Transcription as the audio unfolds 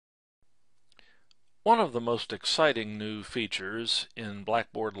One of the most exciting new features in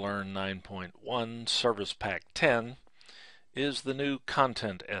Blackboard Learn 9.1 Service Pack 10 is the new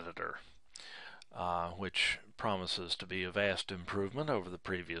content editor, which promises to be a vast improvement over the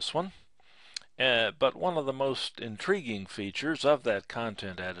previous one. But one of the most intriguing features of that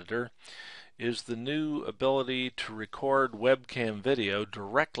content editor is the new ability to record webcam video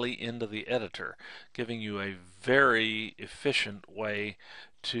directly into the editor, giving you a very efficient way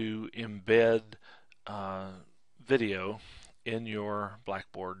to embed video in your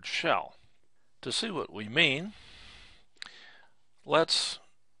Blackboard shell. To see what we mean, let's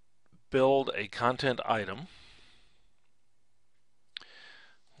build a content item.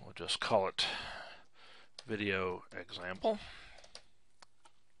 We'll just call it video example.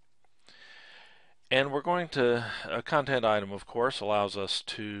 And we're going to, a content item, of course, allows us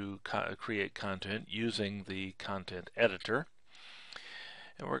to create content using the content editor.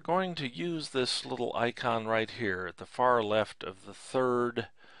 And we're going to use this little icon right here at the far left of the third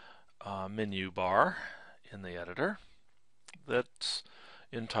menu bar in the editor that's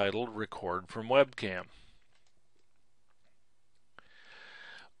entitled Record from Webcam.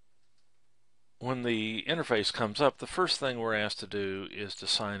 When the interface comes up, the first thing we're asked to do is to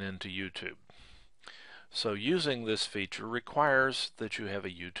sign into YouTube. So using this feature requires that you have a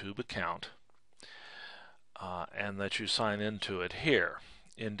YouTube account and that you sign into it here.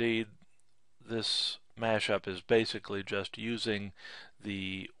 Indeed, this mashup is basically just using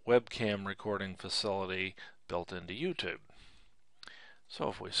the webcam recording facility built into YouTube. So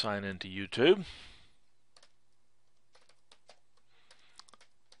if we sign into YouTube,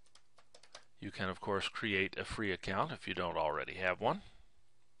 you can of course create a free account if you don't already have one.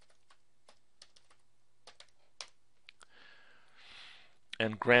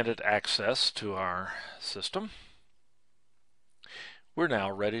 And grant it access to our system. We're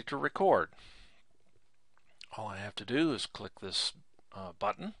now ready to record. All I have to do is click this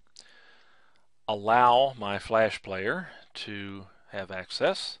button, allow my Flash player to have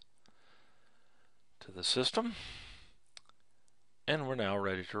access to the system, and we're now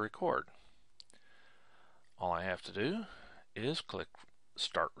ready to record. All I have to do is click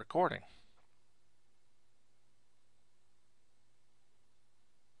Start Recording.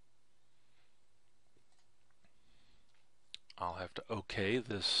 I'll have to OK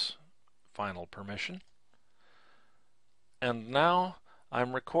this final permission. And now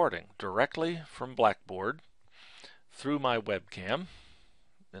I'm recording directly from Blackboard through my webcam,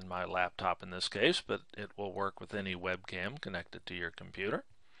 in my laptop in this case, but it will work with any webcam connected to your computer.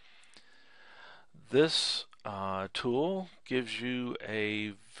 This tool gives you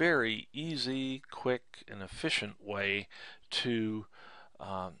a very easy, quick, and efficient way to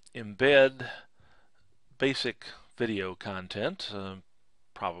embed basic video content,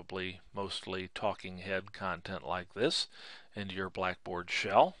 probably mostly talking head content like this, into your Blackboard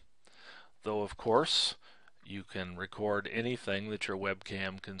shell. Though of course you can record anything that your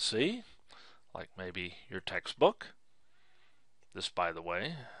webcam can see, like maybe your textbook. This, by the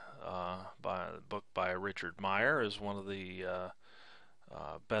way, by a book by Richard Meyer, is one of the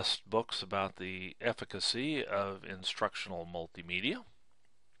best books about the efficacy of instructional multimedia.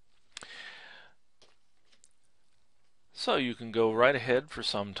 So you can go right ahead for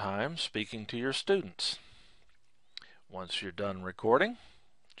some time speaking to your students. Once you're done recording,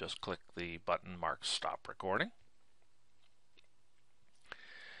 just click the button marked Stop Recording.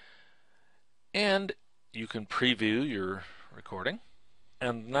 And you can preview your recording.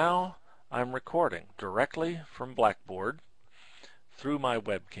 And now I'm recording directly from Blackboard through my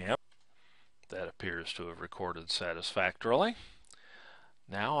webcam. That appears to have recorded satisfactorily.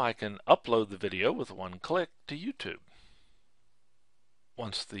 Now I can upload the video with one click to YouTube.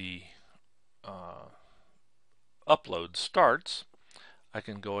 Once the upload starts, I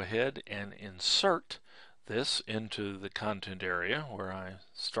can go ahead and insert this into the content area where I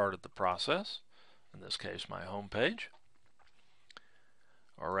started the process, in this case my home page.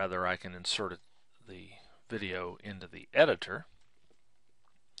 Or rather, I can insert the video into the editor.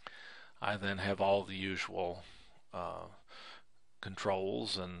 I then have all the usual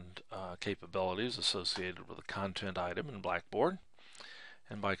controls and capabilities associated with a content item in Blackboard.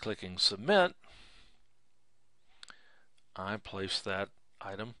 And by clicking Submit, I place that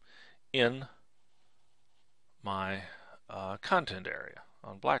item in my content area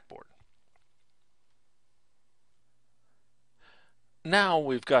on Blackboard. Now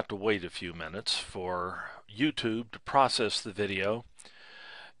we've got to wait a few minutes for YouTube to process the video,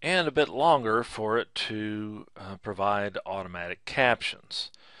 and a bit longer for it to provide automatic captions.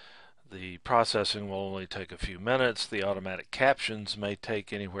 The processing will only take a few minutes. The automatic captions may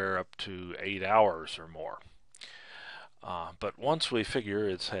take anywhere up to 8 hours or more. But once we figure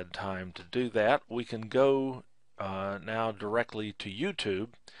it's had time to do that, we can go now directly to YouTube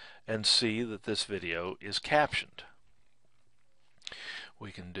and see that this video is captioned.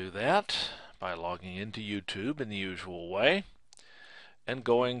 We can do that by logging into YouTube in the usual way and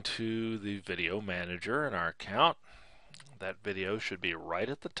going to the video manager in our account. That video should be right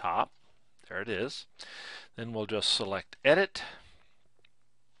at the top. There it is. Then we'll just select Edit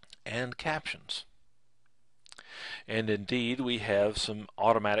and Captions. And indeed, we have some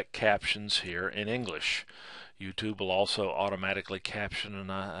automatic captions here in English. YouTube will also automatically caption in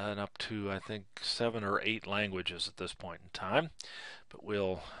up to, I think, 7 or 8 languages at this point in time, but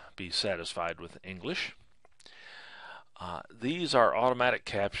we'll be satisfied with English. These are automatic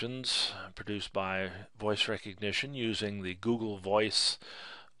captions produced by voice recognition using the Google Voice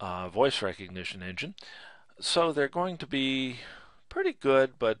voice recognition engine. So they're going to be pretty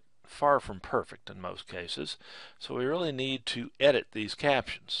good, but far from perfect in most cases. So we really need to edit these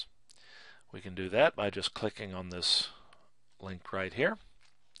captions. We can do that by just clicking on this link right here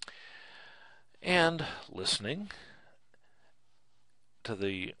and listening to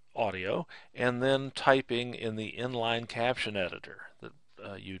the audio and then typing in the inline caption editor that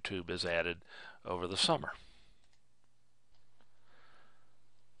YouTube has added over the summer.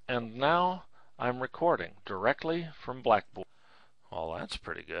 And now I'm recording directly from Blackboard. Well, that's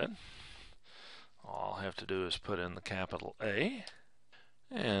pretty good. All I'll have to do is put in the capital A,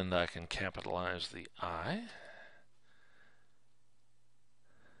 and I can capitalize the I.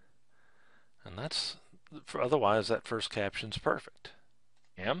 And otherwise that first caption's perfect.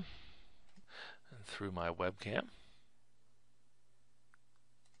 And through my webcam.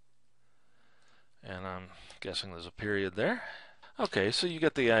 And I'm guessing there's a period there. Okay, so you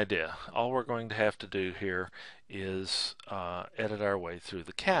get the idea. All we're going to have to do here is edit our way through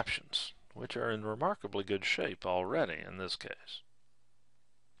the captions, which are in remarkably good shape already in this case.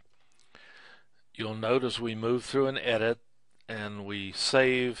 You'll note as we move through an edit and we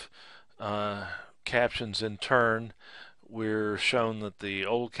save captions in turn, we're shown that the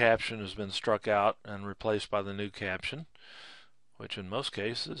old caption has been struck out and replaced by the new caption, which in most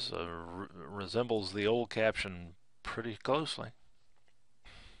cases resembles the old caption pretty closely.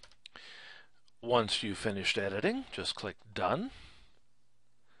 Once you've finished editing, just click Done.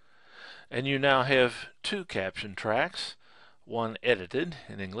 And you now have 2 caption tracks, one edited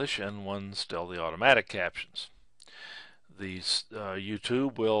in English and one still the automatic captions.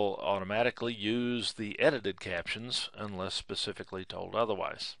 YouTube will automatically use the edited captions unless specifically told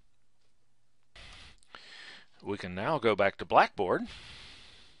otherwise. We can now go back to Blackboard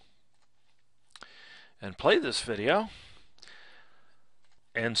and play this video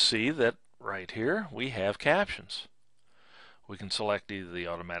and see that right here we have captions. We can select either the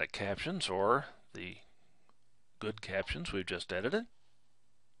automatic captions or the good captions we've just edited.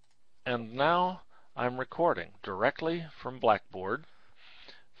 And now I'm recording directly from Blackboard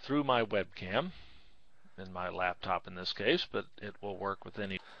through my webcam, in my laptop in this case, but it will work with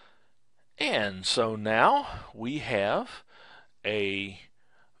any. And so now we have a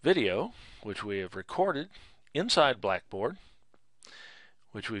video which we have recorded inside Blackboard,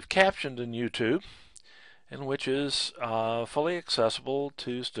 which we've captioned in YouTube, and which is fully accessible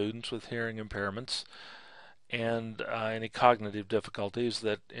to students with hearing impairments and any cognitive difficulties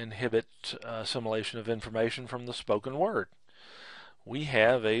that inhibit assimilation of information from the spoken word. We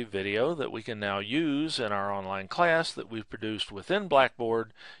have a video that we can now use in our online class that we've produced within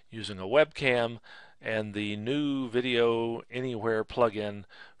Blackboard using a webcam and the new Video Anywhere plugin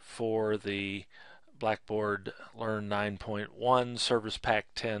for the Blackboard Learn 9.1 Service Pack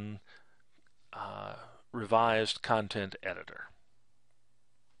 10 revised content editor.